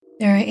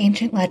There are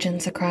ancient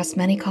legends across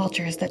many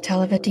cultures that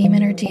tell of a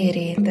demon or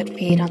deity that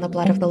feed on the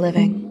blood of the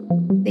living.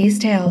 These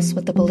tales,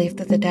 with the belief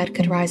that the dead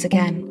could rise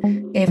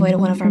again, gave way to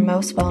one of our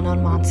most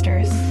well-known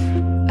monsters,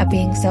 a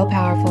being so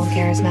powerful and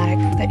charismatic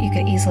that you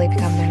could easily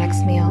become their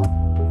next meal.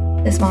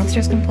 This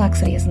monster's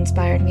complexity has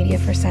inspired media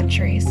for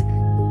centuries,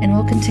 and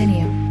will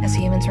continue as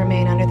humans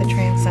remain under the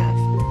trance of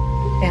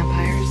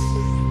vampires.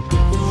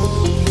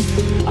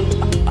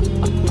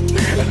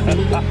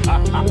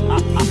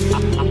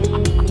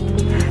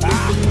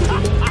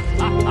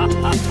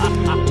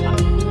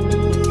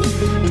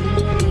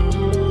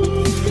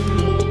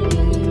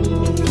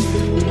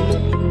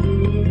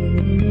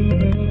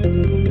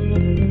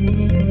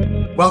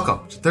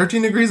 Welcome to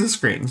 13 Degrees of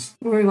Screams,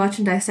 where we watch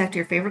and dissect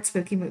your favorite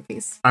spooky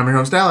movies. I'm your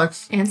host,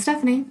 Alex. And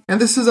Stephanie. And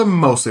this is a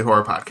mostly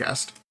horror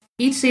podcast.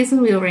 Each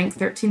season we will rank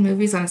 13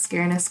 movies on a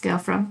scariness scale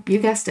from, you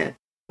guessed it,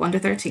 1 to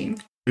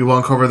 13. We will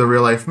uncover the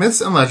real-life myths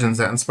and legends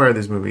that inspire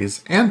these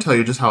movies, and tell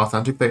you just how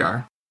authentic they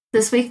are.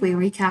 This week we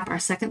recap our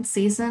second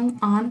season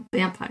on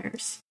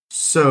vampires.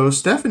 So,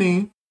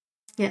 Stephanie.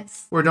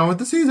 Yes. We're done with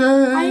the season.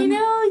 I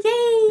know,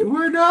 yay!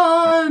 We're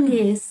done!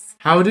 Yes.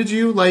 How did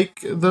you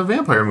like the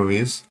vampire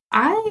movies?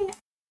 I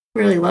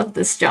really love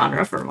this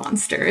genre for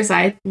monsters.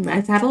 I've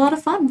had a lot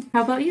of fun.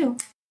 How about you?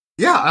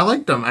 Yeah, I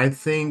liked them. I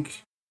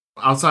think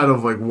outside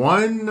of like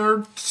one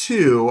or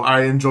two,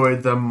 I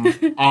enjoyed them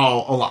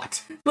all a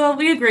lot. Well,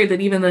 we agreed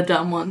that even the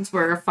dumb ones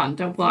were fun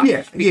to watch.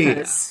 Yeah,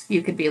 because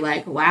you could be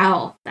like,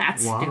 wow,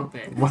 that's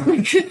stupid. Wow.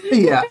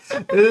 Yeah,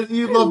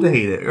 you'd love to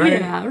hate it, right?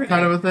 Yeah, right.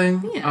 Kind of a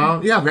thing.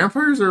 Yeah.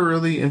 Vampires are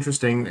really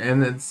interesting,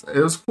 and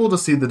it was cool to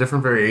see the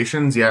different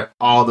variations, yet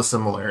all the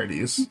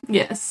similarities.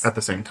 Yes. At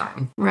the same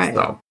time. Right.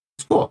 So,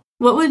 it's cool.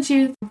 What would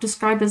you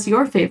describe as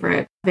your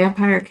favorite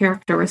vampire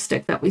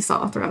characteristic that we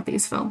saw throughout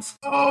these films?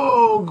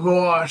 Oh,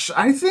 gosh.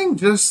 I think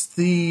just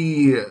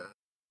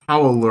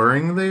how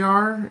alluring they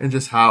are, and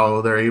just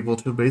how they're able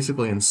to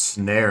basically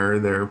ensnare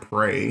their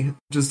prey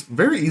just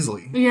very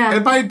easily. Yeah.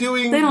 And by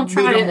doing they don't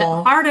try it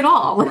hard at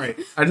all. Right.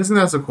 I just think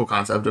that's a cool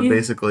concept of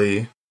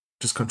basically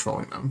just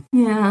controlling them.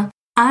 Yeah.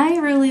 I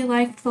really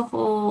liked the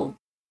whole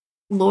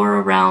lore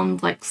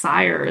around like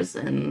sires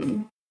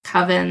and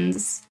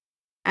covens.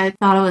 I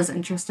thought it was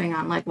interesting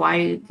on like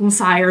why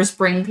sires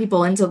bring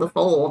people into the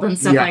fold and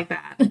stuff like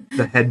that.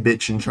 The head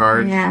bitch in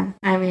charge. Yeah.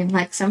 I mean,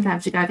 like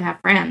sometimes you gotta have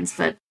friends,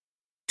 but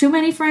too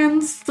many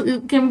friends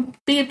can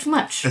be too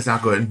much. It's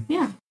not good.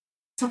 Yeah.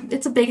 So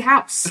it's a big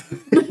house.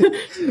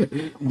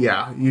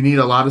 Yeah, you need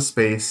a lot of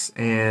space.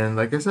 And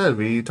like I said,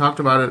 we talked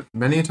about it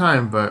many a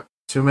time, but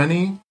too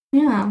many,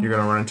 yeah, you're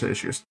going to run into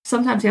issues.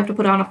 Sometimes you have to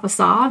put on a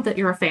facade that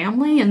you're a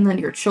family, and then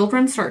your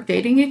children start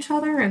dating each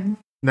other, and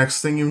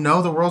next thing you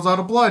know, the world's out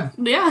of blood.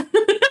 Yeah.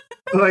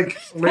 Like,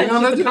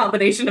 on a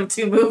combination of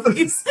two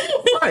movies.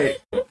 Right.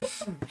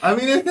 I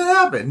mean, it can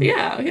happen.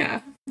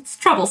 Yeah. It's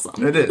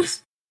troublesome. It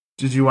is.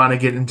 Did you want to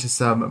get into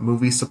some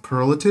movie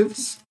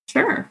superlatives?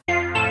 Sure.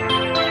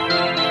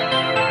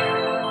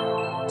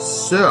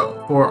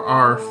 So, for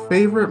our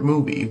favorite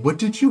movie, what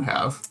did you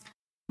have?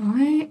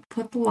 I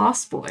put The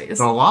Lost Boys.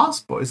 The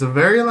Lost Boys, the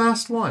very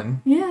last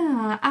one.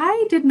 Yeah,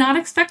 I did not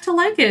expect to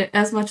like it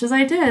as much as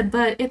I did,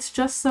 but it's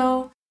just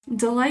so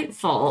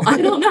delightful.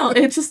 I don't know.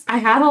 I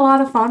had a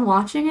lot of fun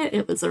watching it.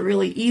 It was a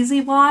really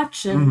easy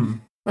watch, and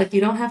like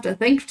you don't have to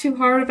think too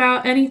hard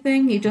about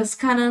anything. You just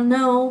kind of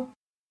know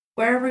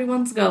where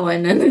everyone's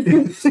going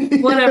and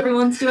what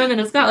everyone's doing,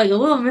 and it's got like a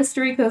little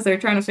mystery because they're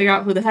trying to figure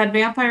out who the head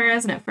vampire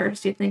is, and at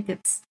first you think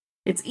it's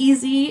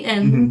easy,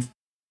 and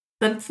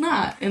then it's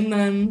not, and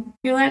then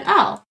you're like,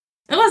 oh,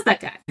 it was that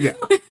guy. Yeah.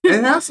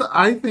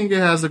 I think it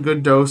has a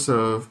good dose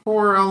of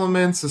horror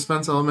elements,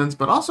 suspense elements,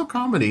 but also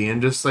comedy, and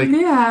just like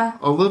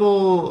a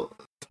little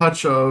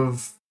touch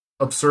of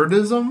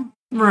absurdism.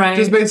 Right.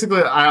 Just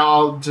basically,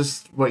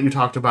 what you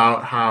talked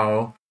about,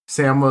 how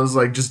Sam was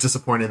like just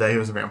disappointed that he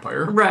was a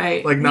vampire.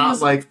 Right. Like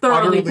not like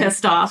thoroughly utterly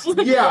pissed off.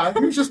 Yeah,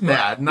 he was just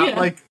mad. Not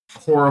like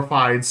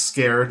horrified,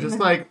 scared. Just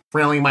like,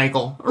 really,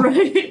 Michael?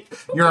 Right.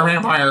 You're a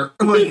vampire.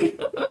 Like,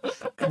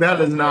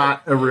 that is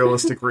not a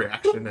realistic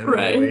reaction in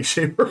any way,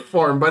 shape, or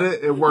form. But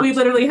it worked. We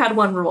literally had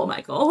one rule,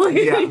 Michael.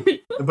 Yeah.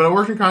 But it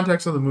worked in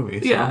context of the movie.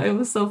 So yeah, it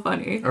was so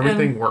funny.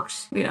 Everything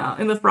works. Yeah.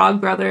 And the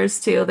Frog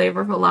Brothers, too, they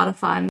were a lot of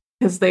fun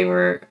because they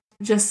were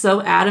just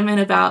so adamant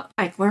about,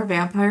 like, we're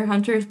vampire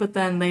hunters, but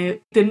then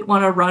they didn't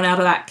want to run out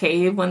of that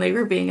cave when they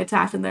were being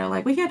attacked, and they're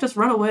like, we can't just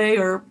run away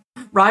or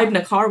ride in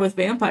a car with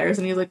vampires,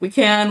 and he's like, we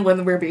can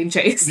when we're being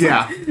chased.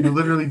 Yeah, you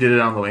literally did it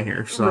on the way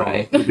here, so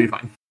it'll be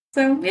fine.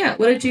 So, yeah,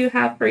 what did you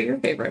have for your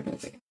favorite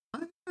movie?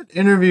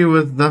 Interview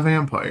with the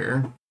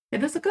Vampire.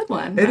 It is a good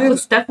one. It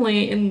was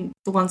definitely in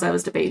the ones I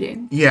was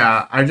debating.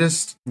 Yeah, I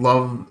just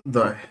love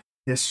the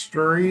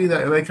history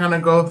that they kind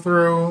of go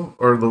through,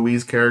 or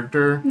Louise'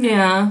 character.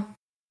 Yeah.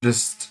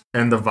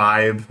 And the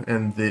vibe,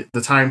 and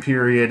the time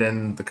period,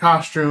 and the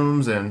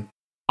costumes, and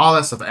all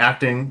that stuff.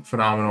 Acting,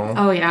 phenomenal.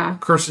 Oh, yeah.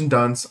 Kirsten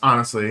Dunst,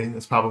 honestly,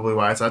 is probably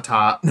why it's at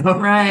top.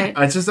 Right.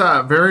 It's just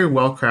a very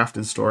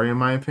well-crafted story, in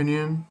my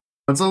opinion.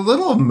 It's a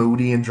little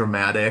moody and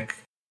dramatic,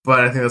 but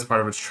I think that's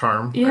part of its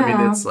charm. Yeah. I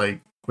mean, it's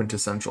like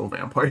quintessential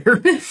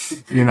vampire.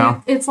 You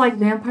know? It's like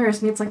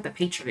Vampires meets like The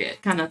Patriot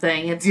kind of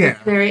thing. It's Yeah.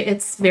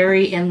 it's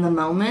very in the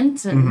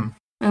moment, and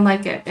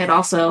like it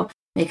also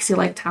makes you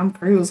like Tom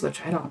Cruise,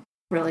 which I don't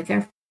really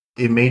care.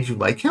 It made you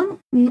like him?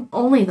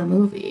 Only the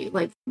movie,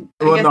 like.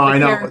 Well, no, I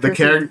know the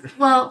character.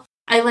 Well,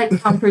 I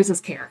like Tom Cruise's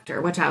character,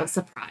 which I was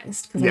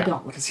surprised because I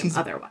don't like him he's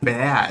otherwise.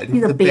 Bad.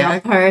 He's a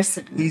bad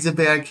person. He's a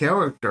bad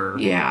character.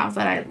 Yeah,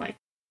 but I like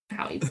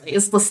how he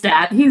plays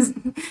Lestat.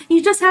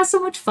 He just has so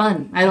much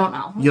fun. I don't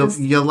know.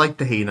 You like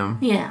to hate him.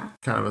 Yeah.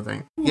 Kind of a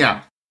thing.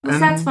 Yeah.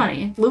 Lestat's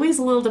funny. Louis is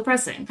a little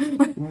depressing.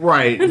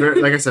 Right.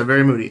 Like I said,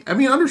 very moody. I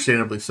mean,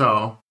 understandably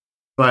so.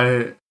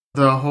 But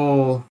the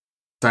whole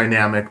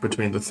dynamic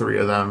between the three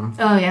of them,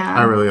 oh yeah,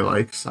 I really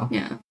like. So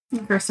yeah,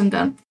 Kirsten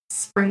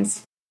Dunst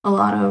brings a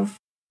lot of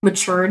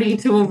maturity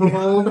to a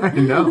role. I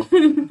know.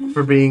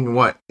 For being,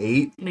 what,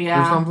 8?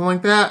 Yeah. Or something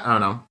like that? I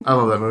don't know. I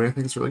love that movie. I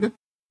think it's really good.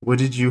 What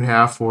did you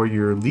have for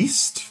your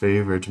least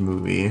favorite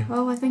movie?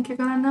 Oh, I think you're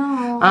gonna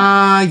know.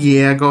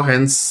 Yeah, go ahead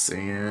and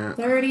say it.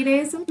 30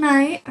 Days of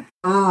Night.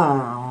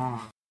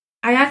 Oh.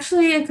 I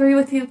actually agree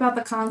with you about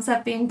the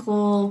concept being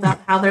cool,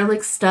 about how they're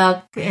like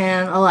stuck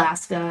in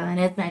Alaska and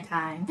it's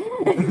nighttime.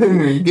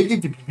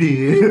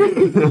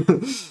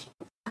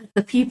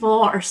 The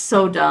people are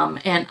so dumb,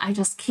 and I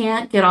just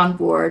can't get on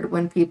board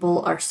when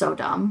people are so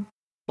dumb.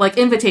 Like,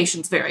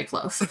 Invitation's very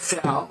close.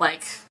 So,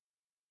 like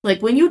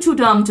when you're too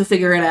dumb to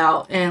figure it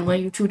out, and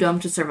when you're too dumb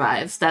to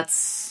survive,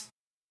 that's...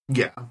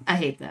 Yeah. I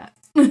hate that.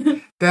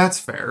 That's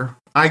fair.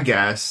 I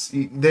guess.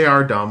 They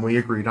are dumb. We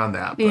agreed on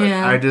that. But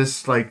Yeah. I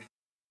just,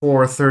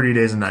 for 30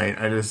 Days a Night,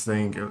 I just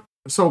think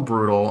it's so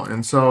brutal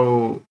and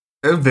so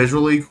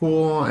visually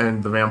cool,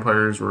 and the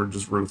vampires were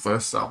just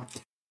ruthless, so...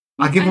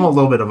 I give them a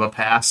little bit of a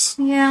pass.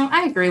 Yeah,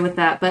 I agree with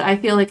that, but I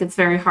feel like it's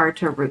very hard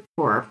to root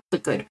for the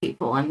good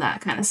people in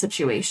that kind of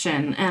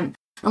situation, and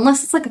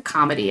unless it's like a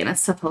comedy and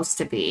it's supposed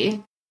to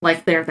be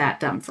like they're that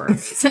dumb for a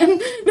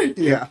reason.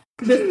 Yeah.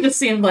 This just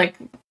seemed like,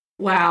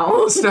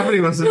 wow.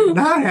 Stephanie was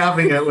not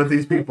having it with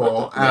these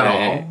people at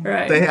all.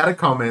 Right. They had it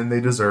coming.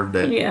 They deserved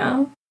it.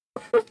 Yeah.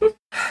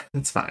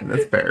 That's fine.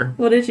 That's fair.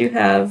 What did you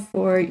have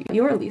for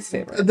your least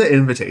favorite? The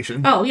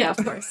Invitation. Oh, yeah, of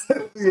course.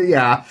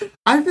 Yeah.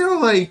 I feel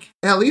like,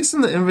 at least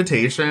in The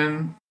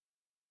Invitation,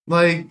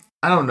 I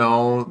don't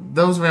know,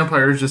 those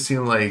vampires just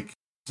seem like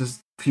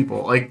just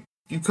people. Like,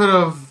 you could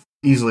have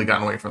easily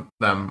gotten away from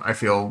them, I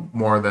feel,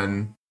 more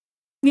than...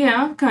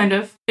 Yeah, kind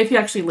of. If you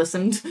actually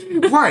listened.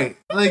 Right.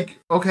 Like,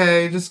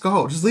 okay, just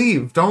go. Just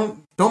leave. Don't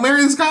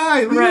marry this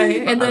guy. Leave.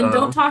 Right. And then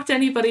don't talk to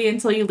anybody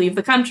until you leave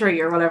the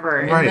country or whatever.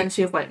 And Right. then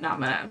she was like, no, I'm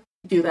going to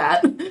do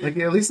that. Like,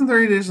 at least in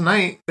 30 Days a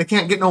Night, they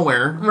can't get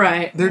nowhere.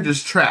 Right. They're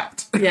just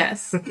trapped.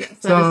 Yes. Yes,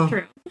 that So- is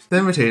true. The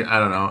Invitation, I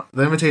don't know.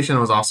 The Invitation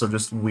was also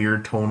just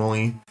weird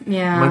tonally.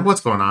 Yeah. I'm like,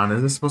 what's going on?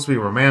 Is this supposed to be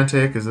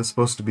romantic? Is this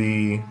supposed to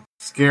be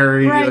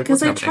scary? Right, Like,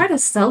 because what's they happening? try to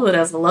sell it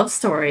as a love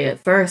story at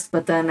first,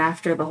 but then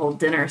after the whole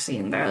dinner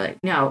scene, they're like,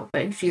 no,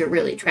 but you're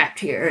really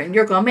trapped here and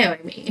you're going to marry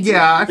me.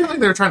 Yeah, I feel like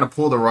they're trying to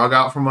pull the rug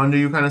out from under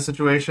you kind of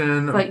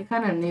situation. But you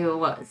kind of knew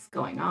what was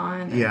going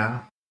on. Yeah.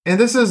 And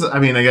this is, I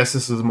mean, I guess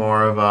this is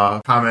more of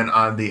a comment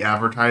on the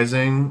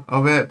advertising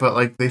of it,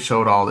 but, they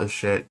showed all this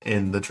shit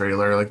in the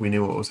trailer. We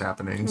knew what was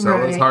happening. So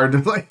it's Right. hard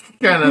to,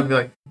 kind of be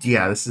like,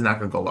 yeah, this is not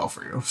going to go well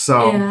for you.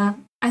 So, Yeah.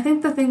 I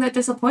think the thing that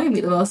disappointed me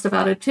the most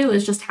about it, too,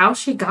 is just how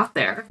she got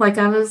there. I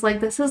was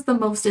like, this is the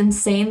most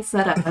insane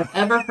setup I've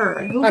ever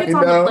heard. Who gets I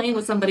on know. the plane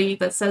with somebody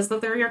that says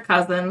that they're your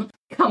cousin?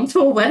 Come to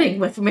a wedding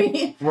with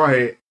me.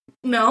 right.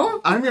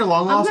 No? I'm your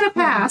long I'm lost going to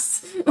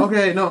pass.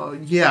 Okay, no,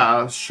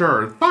 yeah,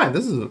 sure. Fine,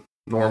 this is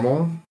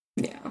normal.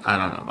 Yeah. I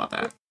don't know about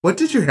that. What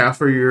did you have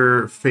for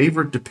your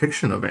favorite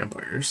depiction of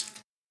vampires?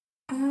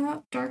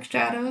 Dark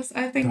Shadows.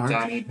 I think Dark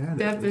Johnny Shadows.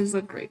 Depp is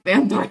a great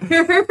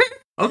vampire.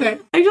 Okay.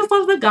 I just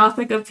love the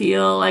gothic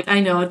appeal. I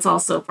know it's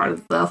also part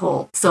of the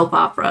whole soap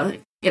opera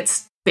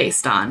it's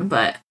based on,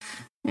 but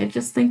I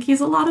just think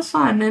he's a lot of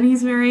fun and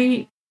he's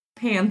very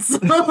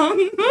handsome.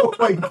 Oh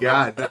my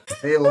god, that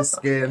pale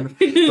skin,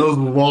 those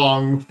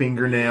long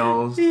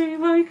fingernails.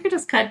 Well, you could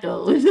just cut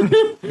those.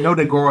 No,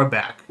 they grow it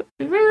back.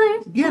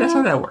 Really? Yeah, that's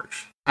how that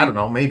works. I don't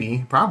know,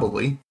 maybe,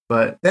 probably.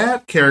 But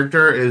that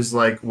character is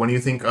when you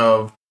think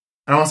of,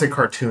 I don't want to say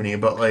cartoony,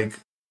 but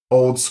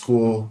old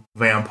school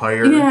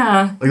vampire.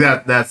 Yeah.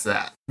 That's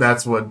that.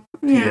 That's what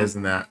he Yeah. is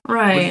in that.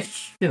 Right.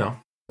 Which,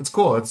 it's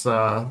cool. It's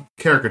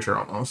caricature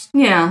almost.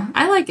 Yeah,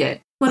 I like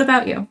it. What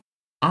about you?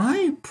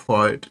 I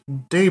put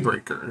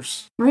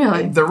Daybreakers.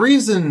 Really? The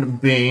reason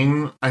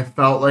being, I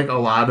felt like a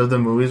lot of the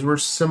movies were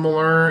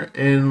similar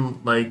in,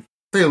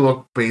 they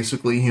look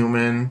basically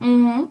human,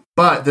 Mm-hmm.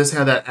 but this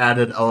had that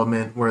added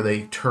element where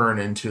they turn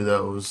into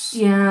those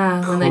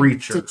Yeah. When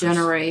creatures. they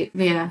degenerate.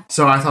 Yeah.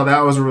 So I thought that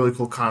was a really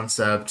cool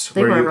concept.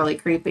 They where were you- really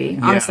creepy.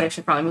 Yeah. Honestly, I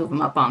should probably move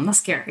them up on the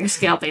scarier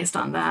scale based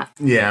on that.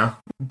 Yeah,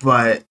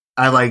 but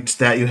I liked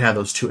that you had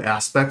those two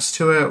aspects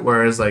to it,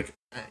 whereas,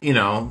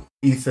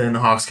 Ethan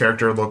Hawke's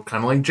character looked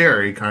kind of like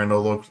Jerry, kind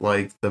of looked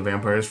like the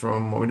vampires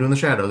from What We Do in the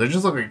Shadows. They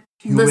just look like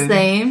human. The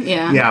same,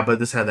 yeah. Yeah, but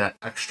this had that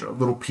extra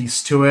little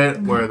piece to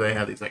it where they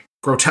had these like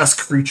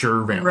grotesque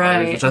creature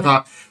vampires, which I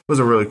thought was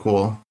a really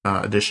cool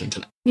addition to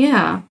that.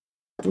 Yeah.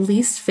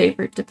 Least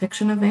favorite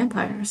depiction of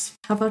vampires.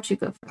 How about you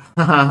go first?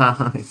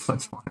 Yeah,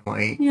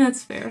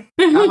 that's fair.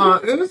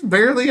 It was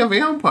barely a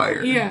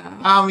vampire. Yeah.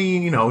 I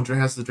mean, it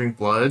has to drink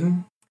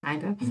blood.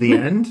 Kind of. The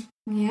end?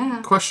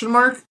 Yeah. Question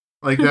mark?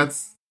 Like,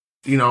 that's,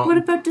 What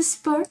about the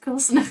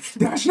sparkles? No,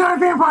 that's not a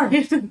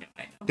vampire.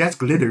 That's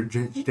glitter,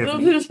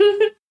 Stephanie.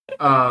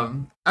 I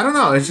don't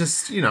know. It's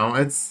just,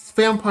 it's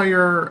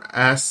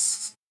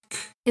vampire-esque.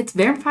 It's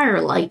vampire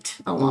light,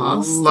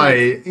 almost.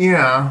 Light,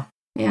 yeah.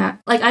 Yeah.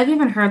 Like, I've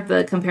even heard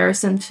the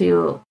comparison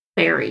to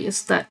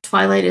fairies, that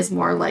Twilight is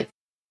more like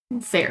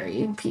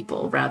fairy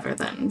people rather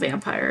than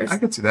vampires. I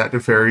could see that. Do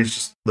fairies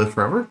just live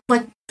forever?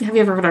 Like, have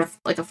you ever heard of,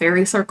 like, a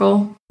fairy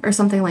circle or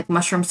something, like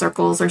mushroom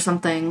circles or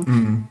something?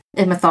 Mm-hmm.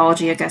 In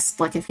mythology, I guess,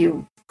 like, if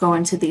you go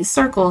into these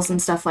circles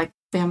and stuff, like,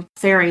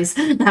 fairies,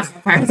 not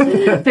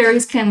vampires,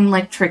 fairies can,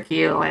 like, trick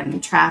you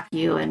and trap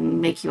you and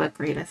make you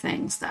agree to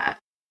things that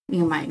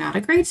you might not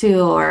agree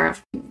to, or,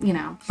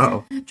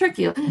 trick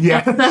you.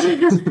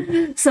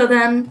 Yeah. So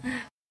then,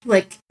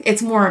 like,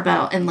 it's more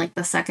about, in, like,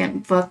 the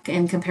second book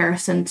in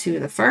comparison to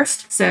the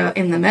first. So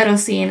in the meadow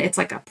scene, it's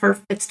like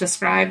it's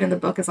described in the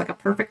book as like a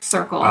perfect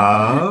circle.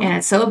 And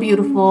it's so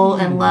beautiful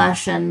and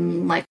lush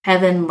and, like,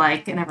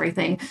 heaven-like and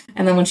everything.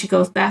 And then when she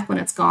goes back, when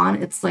it's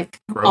gone, it's, like,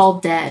 gross. all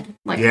dead.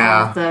 Like,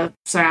 all of the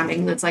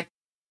surroundings, it's, like,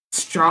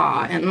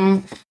 straw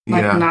and,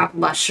 like, not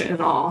lush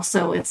at all.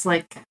 So it's,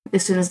 like,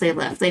 as soon as they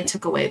left, they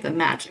took away the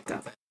magic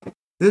of it.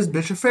 This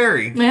bitch a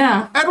fairy.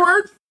 Yeah.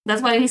 Edward!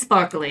 That's why he's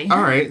sparkly.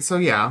 All right, so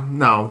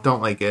no,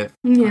 don't like it.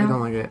 Yeah. I don't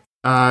like it.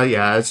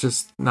 It's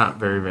just not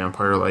very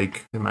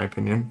vampire-like, in my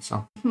opinion,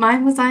 so.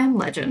 Mine was I Am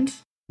Legend.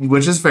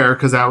 Which is fair,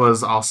 because that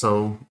was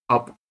also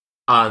up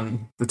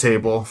on the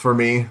table for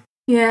me.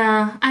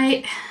 Yeah,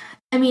 I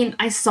mean,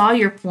 I saw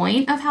your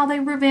point of how they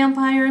were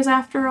vampires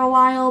after a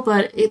while,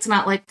 but it's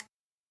not like,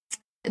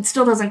 it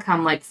still doesn't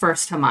come, like,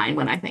 first to mind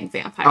when I think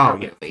vampire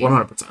movie.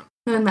 100%.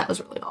 And that was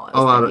really all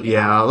I was thinking.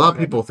 A lot of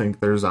people think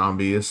they're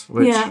zombies.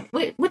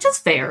 Which is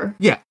fair.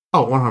 Yeah.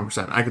 Oh,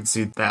 100%. I could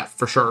see that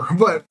for sure,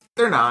 but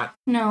they're not.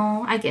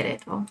 No, I get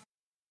it, though.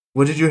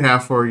 What did you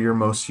have for your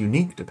most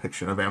unique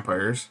depiction of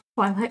vampires?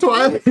 Twilight.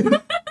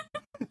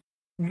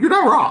 You're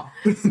not wrong.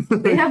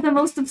 They have the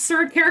most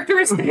absurd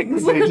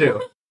characteristics. They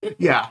do.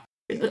 Yeah.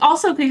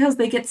 Also because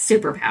they get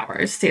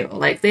superpowers too.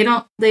 Like, they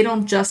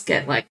don't just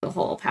get, like, the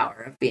whole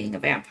power of being a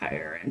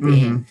vampire and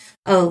being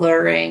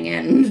alluring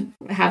and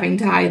having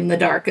to hide in the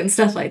dark and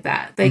stuff like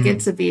that. They get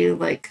to be,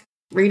 like,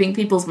 reading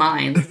people's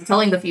minds,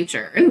 telling the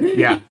future.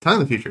 Yeah, telling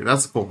the future.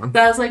 That's a cool one.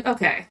 But I was like,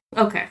 okay.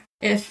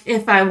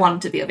 If I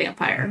wanted to be a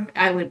vampire,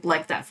 I would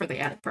like that for the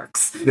added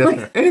perks.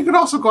 And you could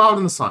also go out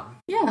in the sun.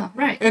 Yeah,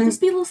 right. And just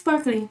be a little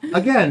sparkly.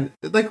 Again,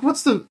 like,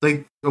 what's the,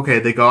 like, okay,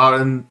 they go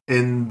out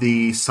in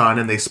the sun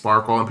and they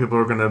sparkle and people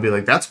are going to be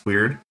like, that's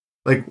weird.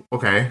 Like,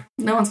 okay.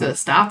 No one's going to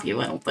stop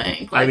you, I don't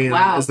think. Like, I mean,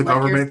 wow, is the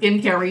government... your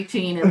skincare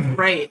routine is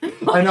great.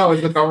 I know,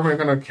 is the government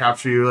going to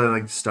capture you and,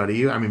 like, study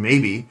you? I mean,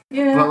 maybe.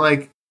 Yeah. But,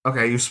 like,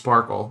 okay, you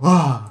sparkle.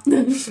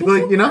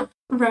 Like,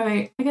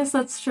 Right. I guess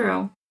that's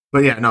true.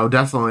 But yeah, no,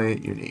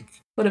 definitely unique.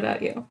 What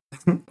about you?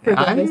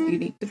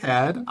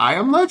 I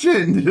Am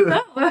Legend.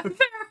 Oh, fair.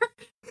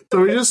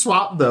 So we just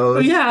swapped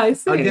those. Yeah, I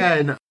see.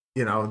 Again,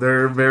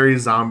 they're very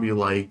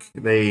zombie-like.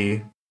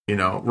 They,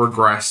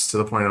 regress to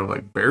the point of,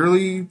 like,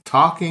 barely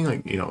talking,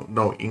 like,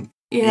 no English.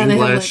 Yeah, they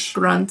have, like,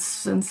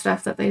 grunts and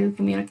stuff that they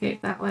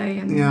communicate that way,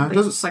 and they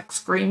just, like,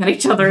 scream at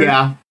each other.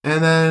 Yeah,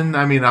 and then,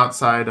 I mean,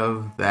 outside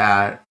of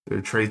that,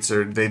 their traits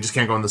they just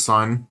can't go in the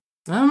sun.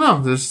 I don't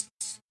know, there's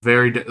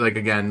very, like,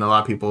 again, a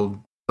lot of people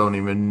don't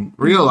even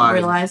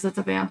realize it's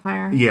a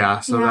vampire.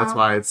 Yeah, so that's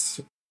why it's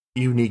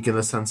unique in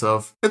the sense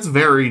of it's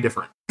very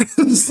different.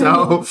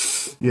 So,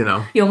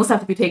 you almost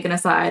have to be taken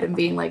aside and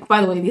being like,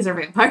 by the way, these are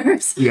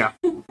vampires. Yeah.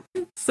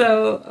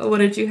 So, what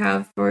did you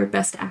have for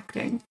best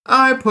acting?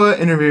 I put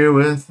Interview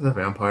with the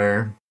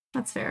Vampire.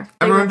 That's fair.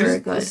 Everyone were very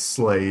just good.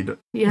 slayed.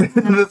 Yeah.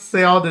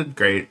 They all did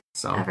great.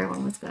 So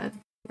everyone was good.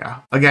 Yeah.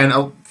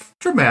 Again,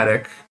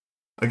 dramatic.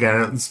 Again,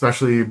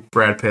 especially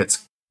Brad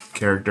Pitt's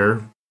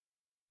character.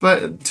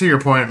 But to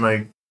your point,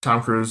 like,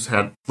 Tom Cruise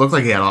looked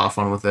like he had a lot of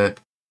fun with it.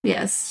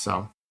 Yes.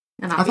 So.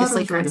 And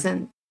obviously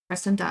Kirsten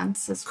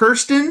Dunst is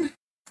Kirsten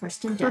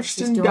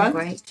Dunst is doing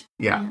great.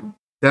 Yeah.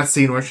 That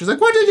scene where she's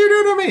like, "What did you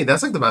do to me?"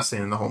 That's like the best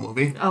scene in the whole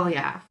movie. Oh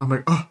yeah. I'm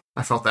like, oh,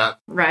 I felt that.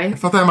 Right. I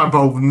felt that in my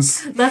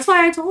bones. That's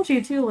why I told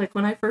you too. Like,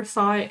 when I first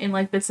saw it in,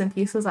 like, bits and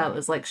pieces, I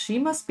was like, she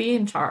must be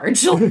in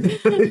charge. Yeah.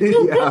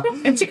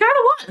 And she kind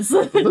of was.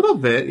 A little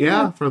bit,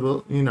 yeah. For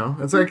the,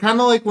 it's like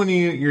kind of like when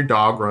your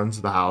dog runs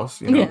the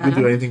house. You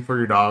do anything for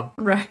your dog,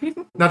 right?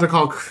 Not to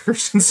call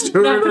Kristen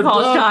Stewart, not to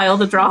call a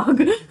child a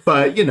dog,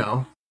 but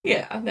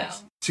yeah, no,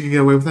 she can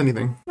get away with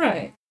anything,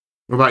 right?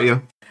 What about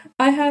you?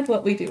 I had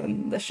What We Do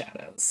in the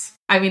Shadows.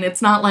 I mean,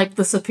 it's not like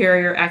the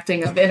superior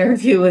acting of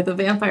Interview with a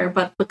Vampire,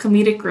 but the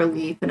comedic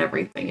relief and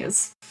everything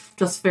is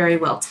just very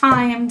well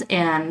timed,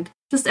 and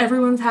just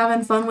everyone's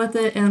having fun with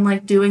it and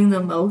like doing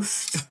the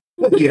most.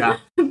 Yeah.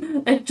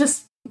 It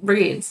just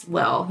reads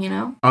well, you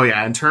know? Oh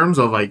yeah, in terms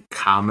of like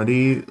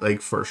comedy,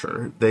 like for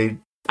sure. They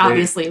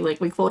Obviously,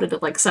 like we quoted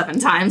it like 7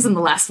 times in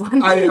the last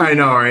one. I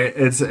know, right?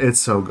 It's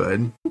so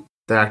good.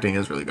 The acting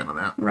is really good on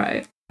that.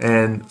 Right.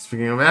 And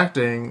speaking of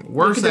acting,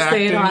 worst You can just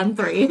acting. say it on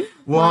 3.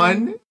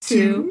 1,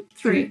 2,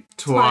 3.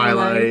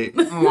 Twilight.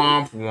 Womp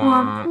womp.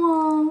 Womp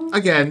womp.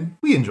 Again,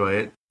 we enjoy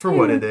it for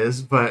what it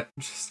is, but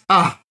just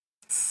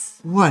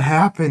what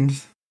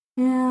happened?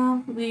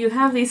 Yeah, you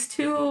have these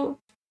 2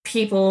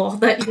 people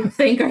that you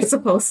think are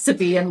supposed to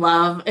be in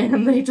love,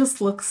 and they just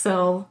look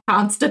so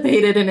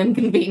constipated and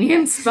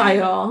inconvenienced by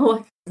all.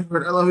 Like,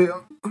 Edward, I love you.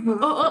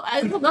 oh,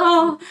 I don't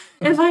know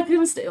if I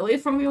can stay away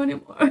from you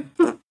anymore.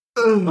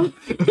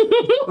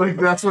 Like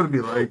that's what it'd be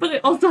like. But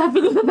it also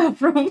happened in the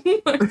bathroom.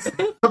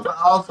 But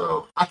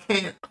also,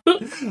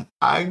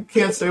 I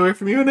can't stay away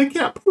from you, and I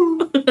can't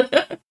poo.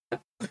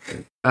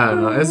 I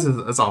don't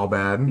know. It's all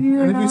bad.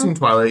 Yeah. And if you've seen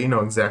Twilight, you know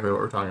exactly what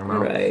we're talking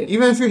about. Right.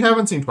 Even if you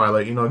haven't seen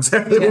Twilight, you know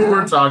exactly what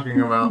we're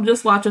talking about.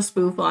 Just watch a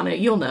spoof on it,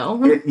 you'll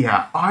know.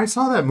 Yeah. Oh, I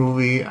saw that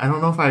movie. I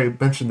don't know if I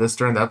mentioned this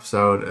during the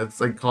episode.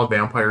 It's like called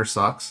Vampire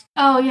Sucks.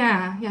 Oh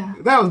yeah.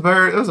 That was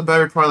better. It was a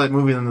better Twilight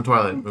movie than the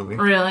Twilight movie.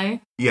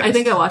 Really? Yes. I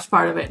think I watched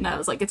part of it and I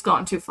was like, it's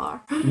gone too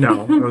far.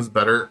 No, it was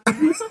better.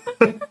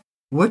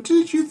 What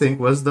did you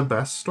think was the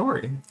best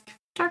story?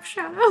 Dark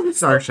Shadow.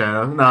 Dark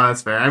Shadow. No,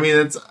 that's fair. I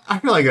mean, I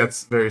feel like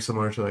that's very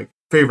similar to like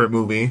favorite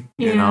movie.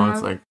 You know,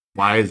 it's like,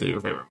 why is it your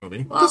favorite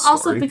movie? Well,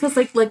 also because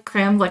like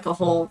crammed like a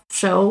whole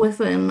show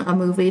within a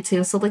movie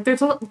too. So like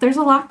there's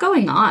a lot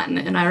going on.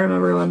 And I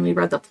remember when we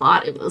read the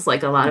plot, it was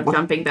like a lot of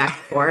jumping back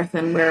and forth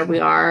and where we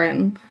are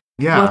and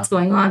what's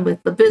going on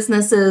with the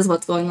businesses,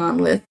 what's going on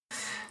with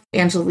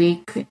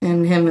Angelique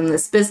and him in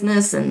this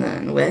business, and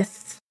then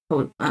with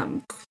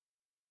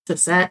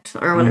Josette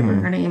or whatever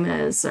her name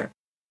is. Or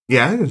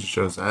yeah, I think it just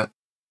shows that.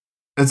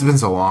 It's been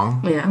so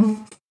long. yeah.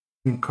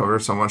 We've covered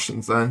so much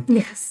since then.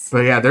 Yes. But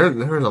yeah, there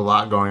was a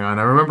lot going on.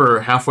 I remember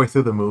halfway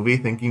through the movie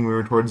thinking we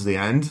were towards the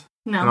end.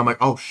 No. And I'm like,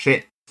 oh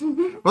shit.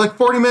 We're like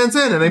 40 minutes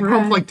in and they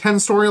pumped like 10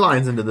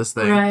 storylines into this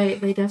thing. Right.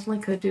 They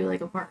definitely could do like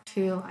a part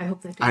 2. I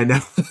hope they do. I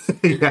know.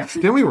 Yeah.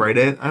 Didn't we write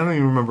it? I don't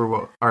even remember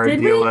what our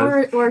idea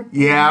was. Or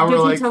yeah, did we're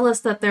you like, tell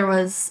us that they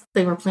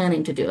were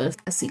planning to do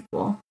a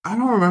sequel? I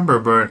don't remember,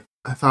 but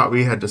I thought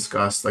we had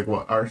discussed like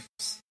what our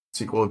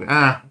sequel would be.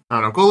 I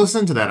don't know. Go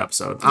listen to that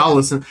episode. I'll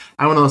listen.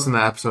 I want to listen to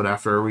that episode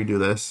after we do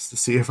this to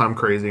see if I'm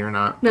crazy or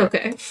not.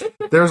 Okay.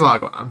 There's a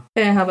lot going on.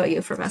 And how about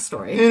you for best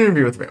story?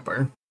 Interview with the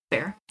Vampire.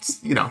 Fair.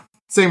 You know,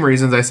 same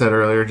reasons I said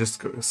earlier,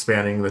 just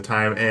spanning the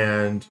time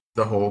and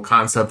the whole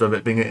concept of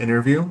it being an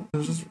interview. It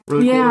was just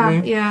really cool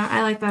to me. Yeah,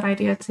 I like that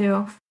idea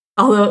too.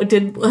 Although it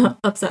did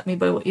upset me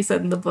by what you said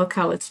in the book,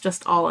 how it's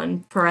just all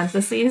in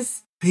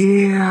parentheses.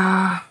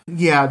 Yeah,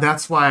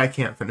 that's why I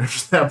can't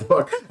finish that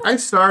book. I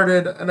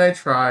started and I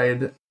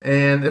tried,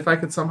 and if I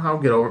could somehow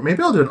get over it,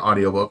 maybe I'll do an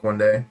audiobook one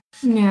day.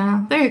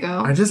 Yeah, there you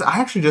go. I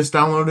actually just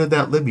downloaded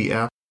that Libby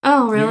app.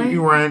 Oh, really?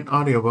 You rent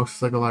audiobooks,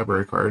 it's like a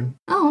library card.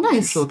 Oh, nice.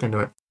 You should look into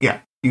it.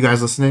 Yeah, you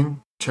guys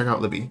listening, check out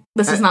Libby.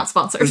 This is not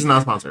sponsored. This is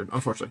not sponsored,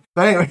 unfortunately.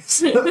 But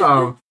anyways,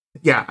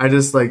 yeah, I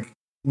just like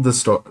the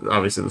story,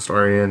 obviously the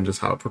story and just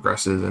how it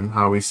progresses and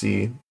how we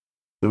see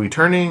Louis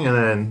turning and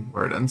then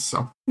where it ends.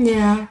 So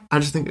yeah, I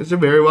just think it's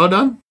very well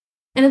done.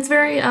 And it's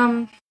very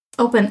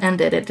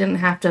open-ended. It didn't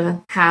have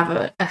to have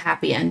a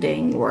happy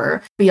ending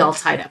or be all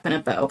tied up in a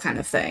bow kind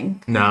of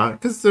thing. No,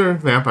 because the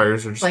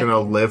vampires are just like, going to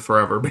live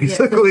forever,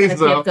 basically. Yeah,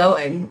 so keep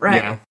going,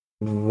 right. Yeah.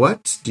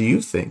 What do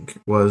you think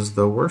was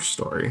the worst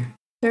story?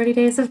 30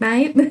 Days of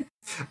Night.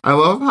 I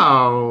love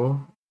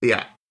how,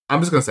 yeah, I'm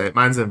just going to say it.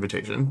 Mine's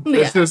Invitation. Yeah.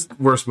 It's just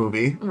worst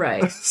movie.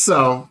 Right.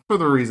 So, for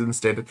the reasons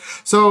stated.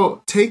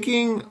 So,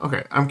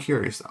 okay, I'm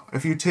curious though.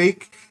 If you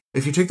take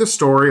the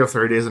story of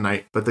 30 Days a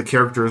Night, but the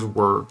characters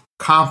were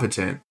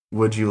competent,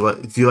 do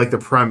you like the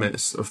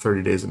premise of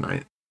 30 Days a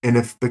Night? And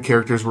if the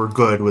characters were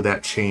good, would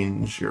that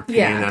change your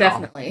opinion at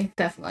all?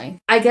 Definitely.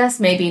 I guess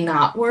maybe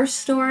not worst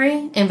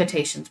story.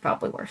 Invitation's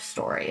probably worst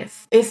story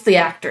if the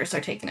actors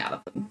are taken out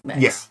of the mix.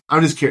 Yeah,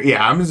 I'm just curious.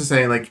 Yeah, I'm just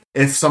saying, like,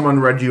 if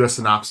someone read you a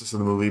synopsis of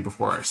the movie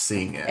before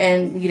seeing it,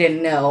 and you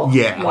didn't know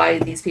why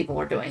these people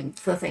were doing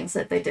the things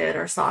that they did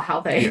or saw how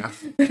they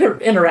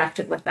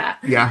interacted with that.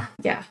 Yeah.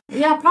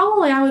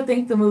 Probably I would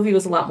think the movie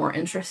was a lot more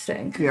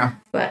interesting. Yeah,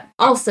 but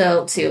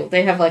also too,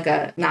 they have like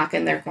a knock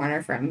in their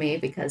corner from me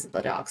because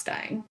the dog's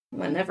dying.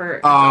 Whenever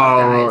a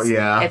dog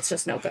dies, it's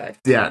just no good.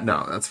 Yeah,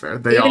 no, that's fair.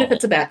 Even if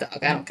it's a bad dog,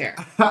 I don't care.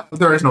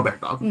 There is no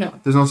bad dog. No.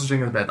 There's no such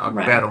thing as bad dog.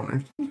 Right. Bad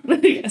owners.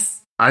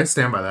 Yes. I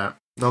stand by that.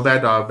 No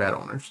bad dog, bad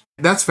owners.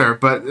 That's fair,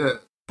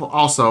 but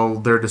also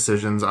their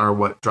decisions are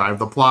what drive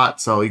the plot,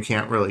 so you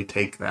can't really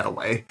take that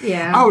away.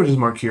 Yeah. I was just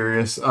more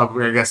curious of,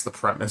 I guess, the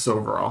premise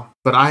overall.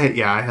 But I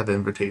had the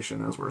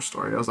Invitation as worst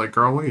story. I was like,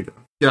 girl, what are you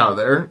doing? Get out of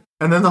there.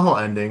 And then the whole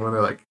ending when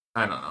they're like,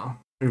 I don't know.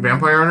 Are you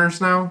vampire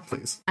owners now?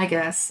 Please. I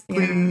guess.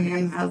 Please. Yeah.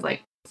 And I was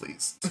like,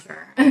 pleased.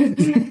 Sure.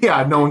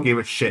 Yeah, no one gave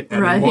a shit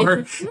anymore.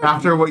 Right.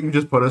 After what you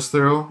just put us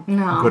through,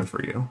 No. good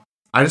for you.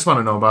 I just want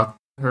to know about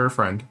her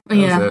friend. That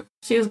was Yeah. it.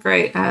 She was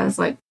great. I was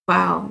like,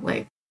 wow,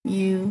 like,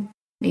 you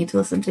need to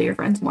listen to your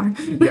friends more.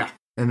 Yeah.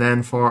 And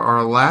then for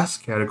our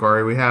last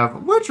category, we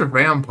have which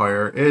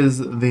vampire is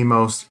the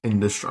most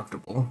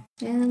indestructible?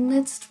 And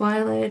it's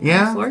Twilight,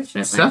 Yeah.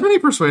 unfortunately. Stephanie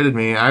persuaded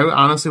me. I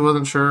honestly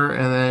wasn't sure,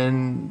 and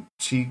then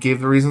she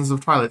gave the reasons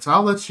of Twilight. So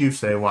I'll let you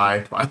say why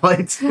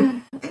Twilight.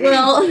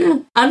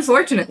 Well,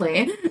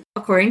 unfortunately,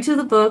 according to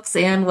the books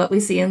and what we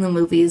see in the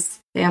movies,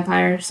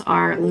 vampires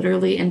are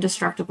literally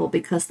indestructible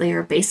because they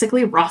are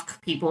basically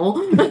rock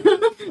people.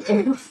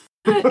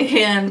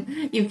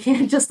 And you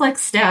can't just like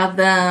stab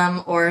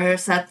them or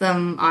set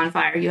them on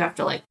fire. You have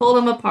to like pull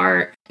them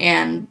apart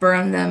and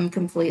burn them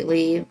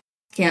completely.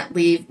 Can't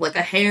leave like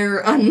a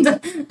hair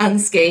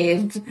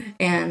unscathed.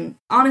 And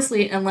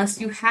honestly,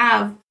 unless you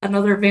have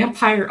another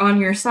vampire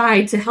on your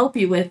side to help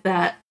you with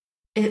that,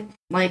 it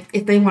like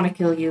if they want to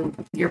kill you,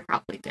 you're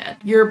probably dead.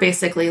 You're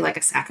basically like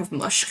a sack of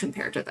mush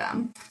compared to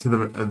them. To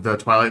the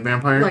Twilight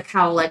vampire? Like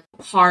how like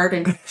hard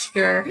and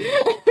texture.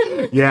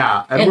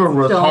 Yeah, Edward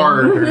was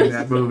hard during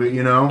that movie,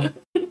 you know?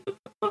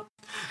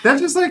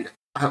 That's just I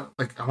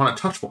want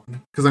to touch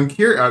one. Because I'm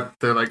curious,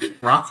 they're like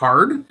rock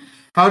hard?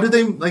 How do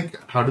they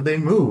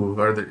move?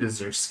 Is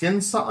their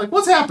skin soft? Like,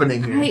 what's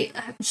happening here?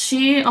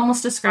 She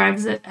almost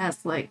describes it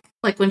as like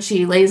when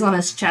she lays on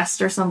his chest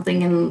or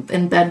something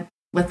in bed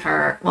with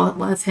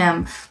with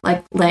him,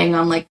 like laying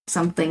on like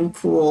something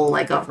cool,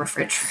 like a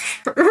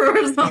refrigerator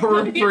or something.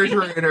 A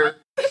refrigerator.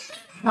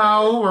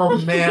 How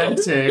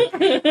romantic.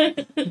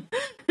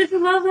 I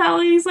love how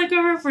he's like a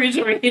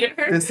refrigerator.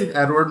 This is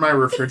Edward, my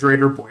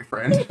refrigerator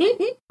boyfriend.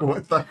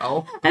 What the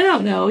hell? I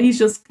don't know.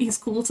 He's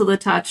cool to the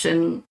touch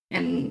and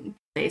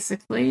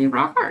basically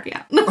rock hard,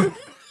 yeah.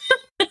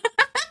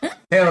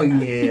 Hell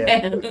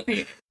yeah.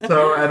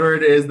 So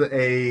Edward is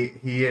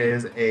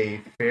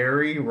a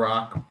fairy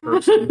rock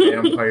person,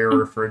 vampire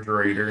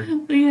refrigerator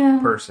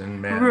person,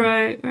 man.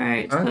 Right.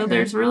 Okay. So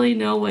there's really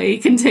no way you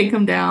can take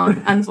him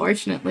down,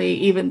 unfortunately,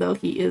 even though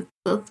he is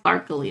the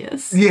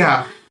sparkliest.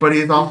 Yeah, but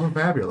he's also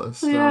fabulous.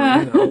 So,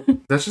 Yeah.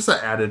 that's just an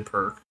added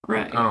perk.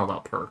 Right. I don't know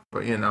about perk,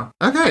 but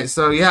Okay,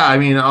 so yeah, I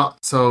mean,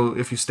 so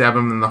if you stab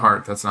him in the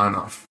heart, that's not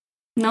enough.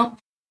 Nope.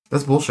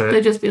 That's bullshit.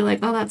 They'd just be like,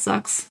 oh, that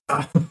sucks.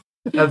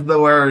 That's the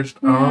worst.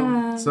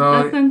 Yeah, So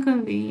that's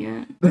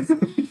inconvenient. that's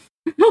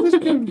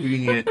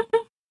convenient.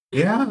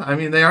 Yeah, I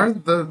mean, they are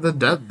the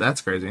dead.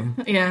 That's crazy.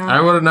 Yeah. I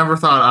would have never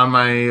thought on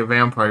my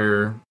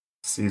vampire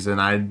season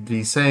I'd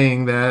be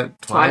saying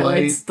that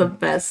Twilight's the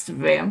best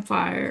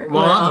vampire.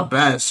 Well, not the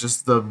best,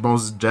 just the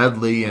most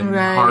deadly and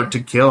Right. hard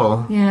to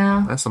kill.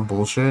 Yeah. That's some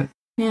bullshit.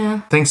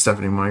 Yeah. Thanks,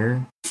 Stephanie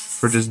Meyer,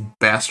 for just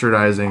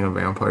bastardizing a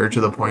vampire to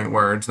the point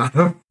where it's not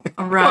a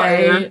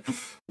Right. But-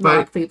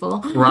 Rock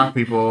people. rock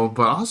people,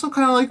 but also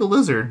kind of like a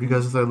lizard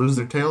because if they lose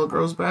their tail, it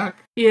grows back.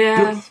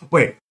 Yeah.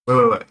 Wait.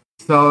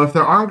 So if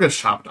their arm gets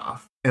chopped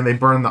off and they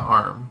burn the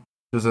arm,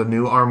 does a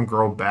new arm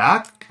grow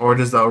back, or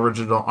does the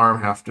original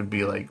arm have to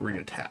be like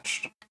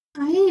reattached?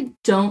 I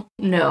don't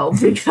know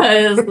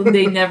because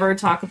they never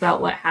talk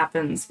about what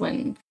happens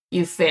when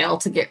you fail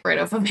to get rid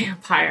of a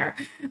vampire.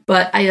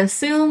 But I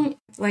assume,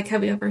 like,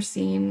 have you ever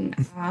seen,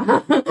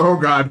 Oh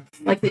God,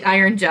 like, the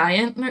Iron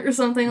Giant or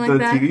something like the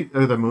that? TV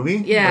or the movie?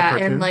 Yeah, The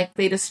cartoon? and, like,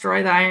 they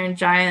destroy the Iron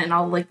Giant and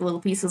all, like, the little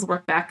pieces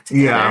work back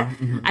together. Yeah.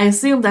 Mhm. I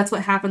assume that's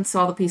what happens to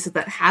all the pieces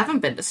that haven't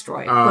been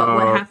destroyed. But Oh,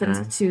 what okay.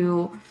 happens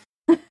to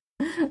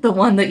the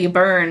one that you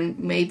burn,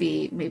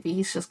 maybe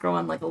he's just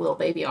growing, like, a little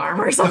baby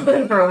arm or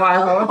something for a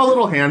while. A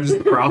little hand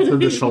just crawls to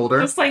the shoulder.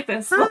 Just like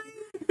this.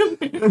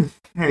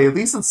 Hey, at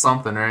least it's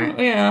something, right?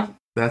 Yeah.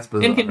 That's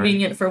bizarre.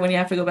 Inconvenient for when you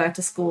have to go back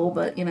to school,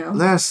 but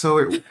That's so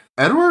weird.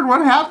 Edward,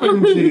 what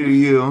happened to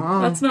you? Oh,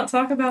 let's not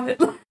talk about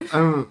it.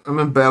 I'm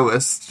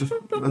embarrassed.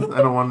 I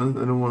don't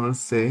want to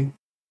say.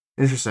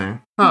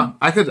 Interesting. Huh.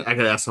 I could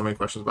ask so many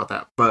questions about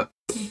that. But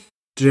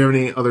do you have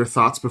any other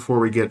thoughts before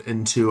we get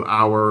into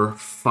our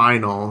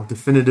final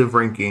definitive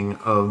ranking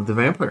of the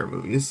vampire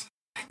movies?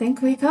 I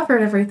think we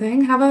covered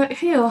everything. How about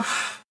you?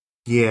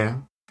 Yeah.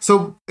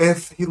 So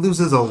if he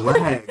loses a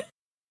leg.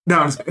 No,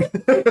 I'm just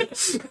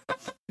kidding.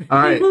 All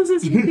right. He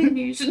loses his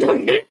penis. No,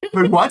 I'm kidding.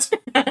 Wait, what?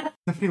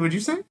 Stephanie, what'd you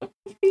say?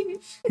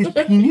 Penis. His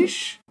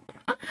penis?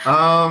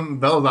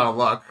 Bella's out of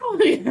luck. Oh,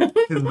 yeah.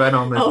 His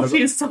venom is Oh,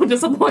 she's so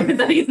disappointed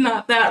that he's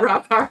not that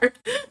rock hard.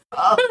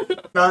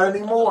 not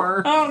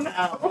anymore. Oh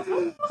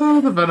no. Oh,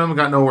 the venom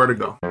got nowhere to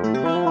go.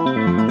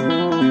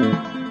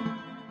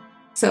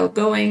 So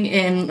going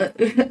in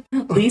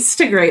least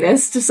to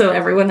greatest, so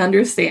everyone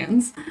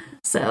understands.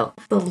 So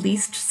the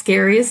least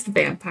scariest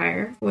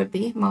vampire would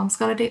be Mom's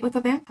Got a Date with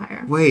a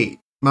Vampire. Wait,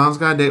 Mom's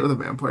Got a Date with a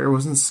Vampire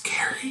wasn't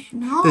scary.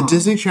 No. The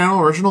Disney Channel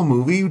original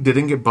movie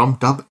didn't get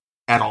bumped up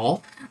at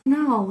all.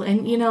 No,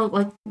 and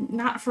like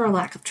not for a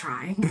lack of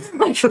trying.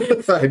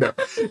 I know.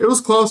 It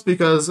was close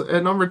because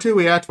at number 2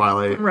 we had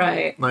Twilight.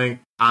 Right. Like,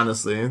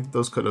 honestly,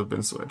 those could have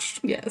been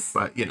switched. Yes.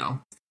 But,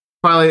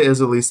 Twilight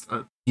is at least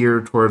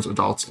geared towards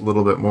adults a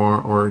little bit more,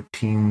 or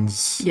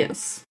teens.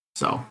 Yes.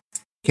 So,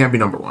 Can't be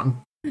number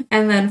 1.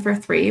 And then for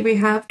 3, we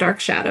have Dark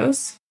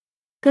Shadows.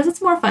 Because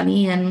it's more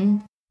funny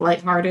and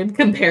lighthearted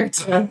compared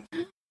to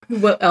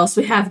what else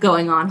we have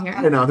going on here.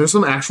 I know, there's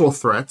some actual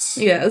threats.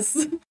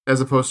 Yes. As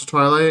opposed to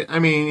Twilight. I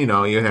mean,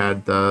 you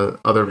had the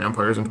other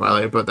vampires in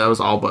Twilight, but that was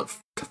all but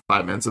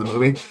 5 minutes of the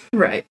movie.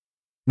 Right.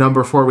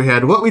 Number 4, we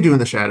had What We Do in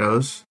the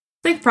Shadows.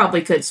 They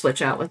probably could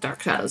switch out with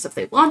Dark Shadows if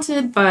they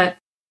wanted, but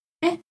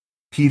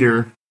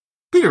Peter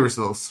was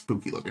a little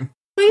spooky looking.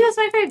 he was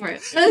my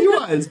favorite. He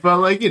was,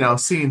 but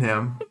seeing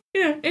him.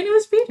 Yeah, and it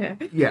was Peter.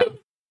 Yeah.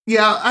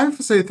 Yeah, I have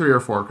to say 3 or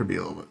 4 could be a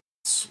little bit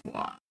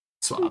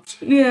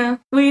swapped. Yeah.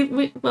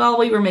 While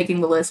we were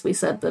making the list, we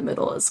said the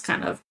middle is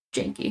kind of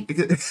janky. It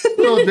gets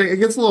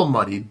a little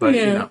muddied,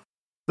 but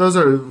those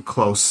are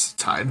close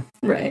tied.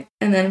 Right.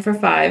 And then for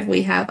 5,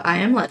 we have I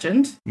Am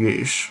Legend.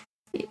 Yeesh.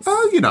 Yes.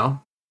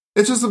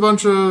 It's just a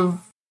bunch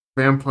of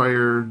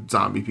vampire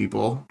zombie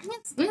people.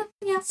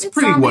 It's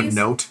pretty zombies. one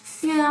note.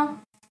 Yeah.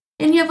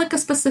 And you have a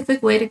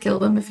specific way to kill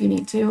them if you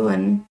need to,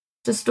 and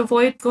just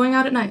avoid going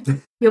out at night.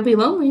 You'll be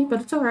lonely,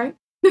 but it's alright.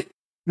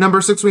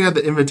 Number 6, we had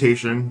The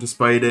Invitation.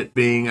 Despite it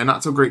being a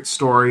not so great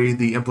story,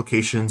 the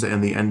implications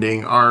and the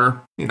ending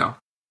are,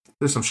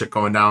 there's some shit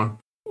going down.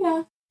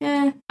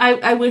 Yeah.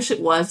 I wish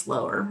it was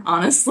lower,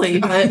 honestly,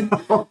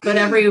 but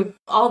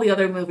all the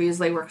other movies,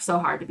 they work so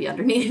hard to be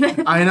underneath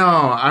it. I know.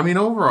 I mean,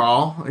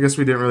 overall, I guess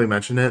we didn't really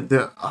mention it.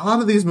 A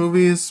lot of these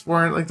movies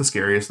weren't the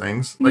scariest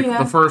things.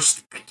 The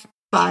first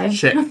 5.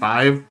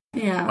 5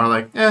 Yeah.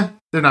 are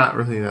they're not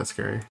really that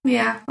scary.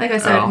 Yeah. Like I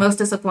said, most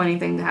disappointing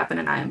thing to happen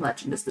in I Am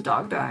Legend is the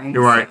dog dying.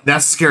 You're right.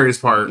 That's the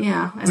scariest part.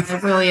 Yeah. And I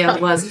really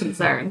was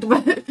concerned.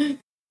 But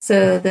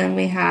so then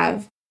we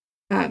have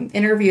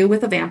Interview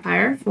with a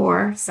Vampire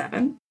for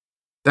 7.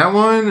 That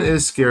one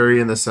is scary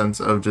in the sense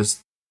of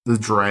just the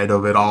dread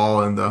of it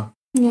all and the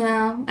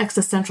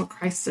existential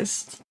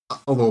crisis.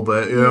 A little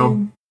bit,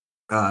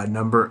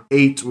 Number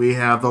 8, we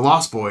have The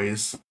Lost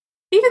Boys.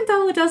 Even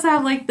though it does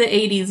have the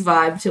 80s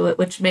vibe to it,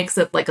 which makes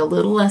it a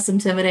little less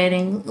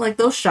intimidating.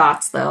 Those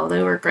shots, though,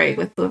 they were great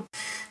with the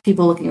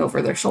people looking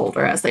over their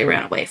shoulder as they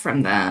ran away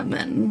from them,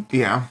 and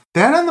that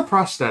and the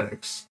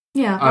prosthetics.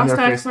 Yeah,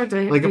 prosthetics were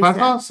great. If I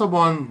saw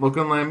someone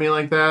looking at me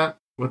like that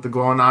with the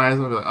glowing eyes,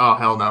 I'd be like, oh,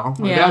 hell no.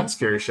 That's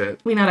scary shit.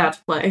 We not out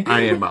to play.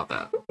 I ain't about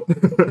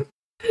that.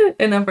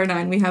 And number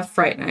 9, we have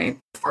Fright Night.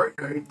 Fright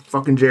Night.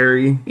 Fucking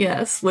Jerry.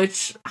 Yes,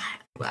 which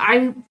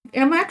I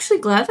am actually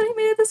glad that he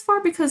made it this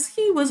far because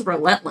he was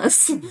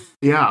relentless.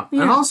 Yeah.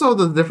 And also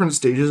the different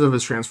stages of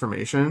his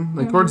transformation.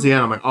 Towards the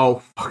end, I'm like,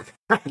 oh, fuck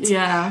that.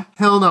 Yeah.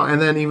 Hell no.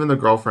 And then even the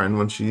girlfriend,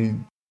 when she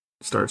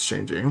starts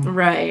changing.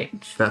 Right.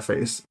 That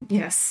face.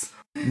 Yes.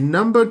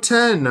 Number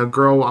 10, a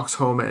girl walks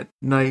home at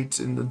night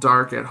in the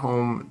dark at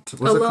home.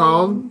 What's it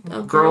called?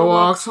 A girl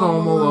walks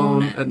home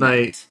alone at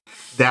night.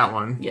 That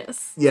one.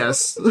 Yes.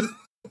 Yes.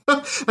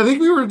 I think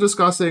we were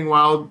discussing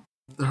while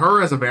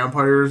her as a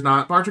vampire is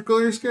not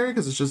particularly scary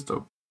because it's just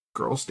a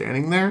girl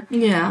standing there.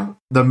 Yeah.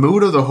 The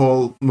mood of the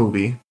whole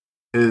movie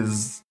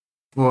is,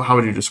 well, how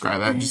would you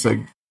describe that? Just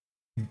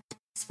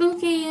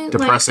spooky,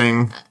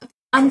 depressing,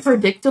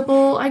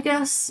 unpredictable, I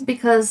guess,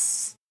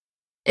 because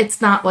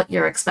it's not what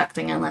you're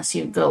expecting unless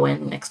you go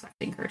in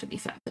expecting her to be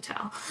femme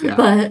fatale. Yeah.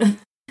 But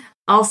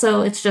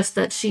also, it's just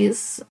that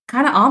she's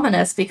kind of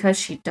ominous because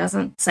she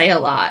doesn't say a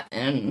lot,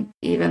 and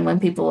even when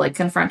people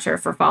confront her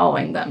for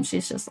following them,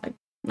 she's just like,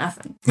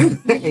 nothing.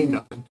 Ain't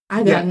nothing.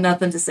 I got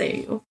nothing to say to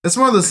you. It's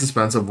more the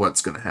suspense of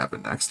what's going to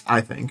happen next,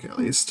 I think, at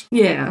least.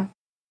 Yeah.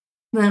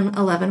 Then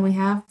 11, we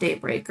have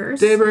Daybreakers.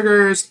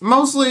 Daybreakers,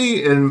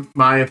 mostly, in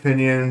my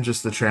opinion,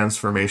 just the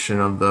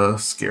transformation of the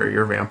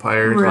scarier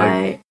vampires.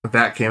 Right. If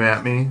that came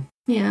at me,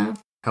 yeah.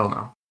 Hell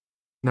no.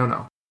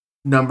 No.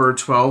 Number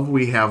 12,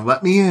 we have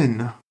Let Me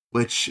In,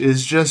 which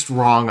is just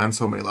wrong on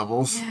so many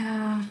levels.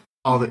 Yeah.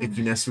 All the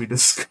ickiness we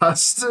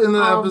discussed in the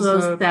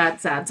episode. All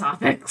those sad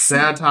topics.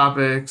 Sad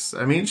topics.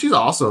 I mean, she's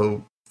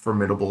also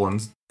formidable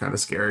and kind of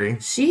scary.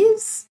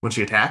 She's... When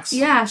she attacks?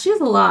 Yeah, she's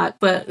a lot,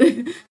 but...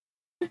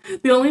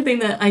 The only thing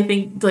that I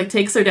think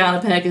takes her down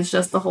a peg is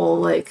just the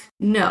whole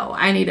no,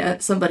 I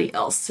need somebody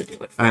else to do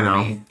it for me. I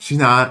know. She's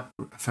not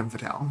femme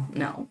fatale.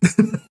 No.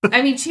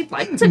 I mean, she'd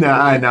like to. No,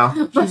 I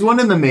know. She's one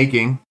in the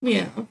making.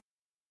 Yeah.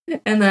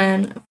 And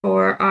then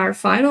for our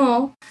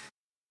final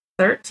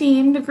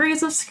 13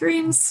 Degrees of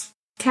Screams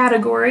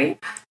category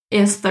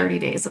is 30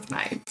 Days of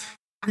Night.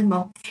 I'm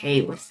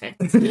okay with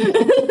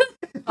it.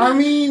 I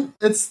mean,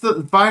 it's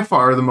by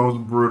far the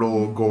most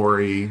brutal,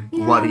 gory,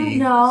 bloody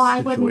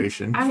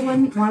situation. I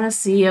wouldn't want to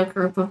see a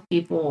group of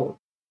people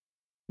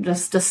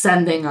just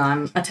descending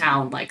on a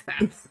town like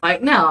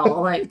that.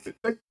 No,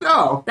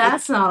 no.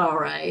 That's not all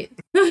right.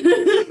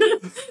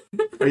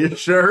 Are you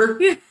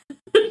sure?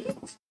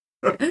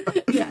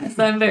 Yes,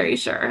 I'm very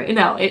sure.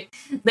 No,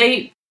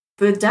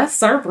 the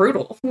deaths are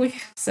brutal.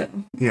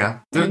 Yeah.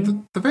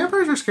 The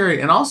vampires are scary,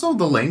 and also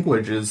the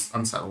language is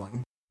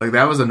unsettling. Like,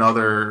 that was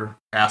another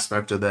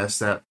aspect of this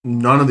that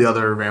none of the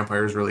other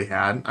vampires really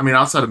had. I mean,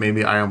 outside of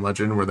maybe I Am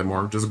Legend, where they're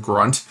more just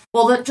grunt.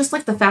 Well, just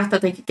like the fact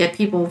that they could get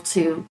people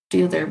to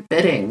do their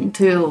bidding,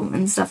 too,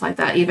 and stuff like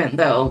that, even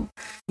though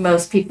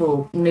most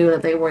people knew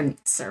that they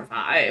wouldn't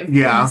survive.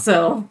 Yeah.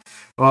 So.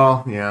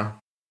 Well, yeah.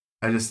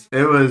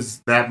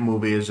 That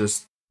movie is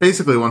just,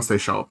 basically once they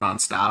show up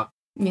nonstop.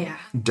 Yeah.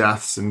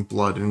 Deaths and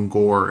blood and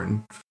gore.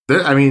 And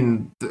I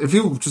mean, if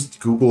you just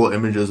Google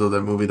images of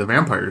that movie, the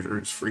vampires are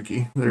just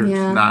freaky. They're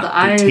not, the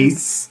eyes,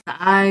 teeth. the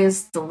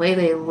eyes, the way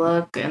they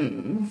look,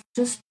 and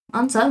just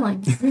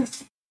unsettling.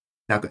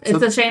 Not good.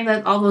 It's a shame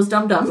that all those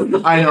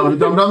dum-dums. I know, the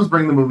dum-dums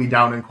bring the movie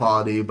down in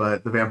quality,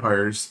 but the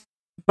vampires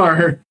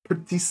are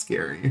pretty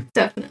scary.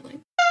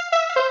 Definitely.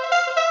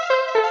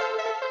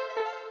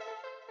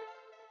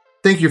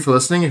 Thank you for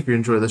listening. If you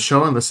enjoy the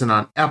show and listen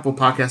on Apple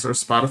Podcasts or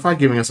Spotify,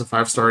 giving us a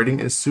 5-star rating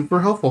is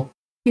super helpful.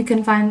 You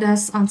can find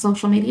us on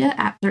social media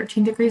at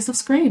 13 Degrees of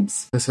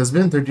Screams. This has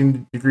been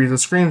 13 Degrees of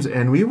Screams,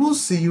 and we will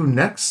see you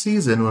next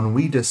season when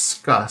we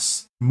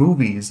discuss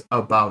movies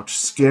about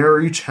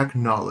scary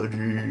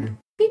technology.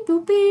 Beep,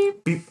 boop,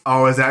 beep. Beep.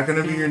 Oh, is that going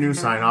to be your new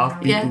sign-off?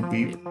 Beep, Yeah. boop,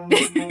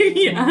 beep.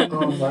 Yeah.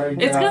 Oh my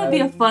God. It's going to be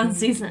a fun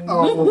season.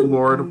 Oh,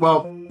 Lord.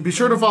 Well, be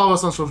sure to follow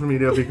us on social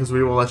media because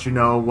we will let you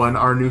know when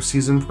our new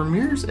season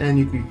premieres, and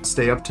you can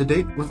stay up to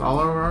date with all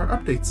of our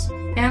updates.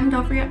 And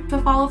don't forget to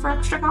follow for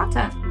extra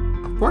content.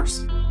 Of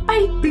course.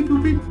 Bye. Beep,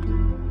 boop, beep.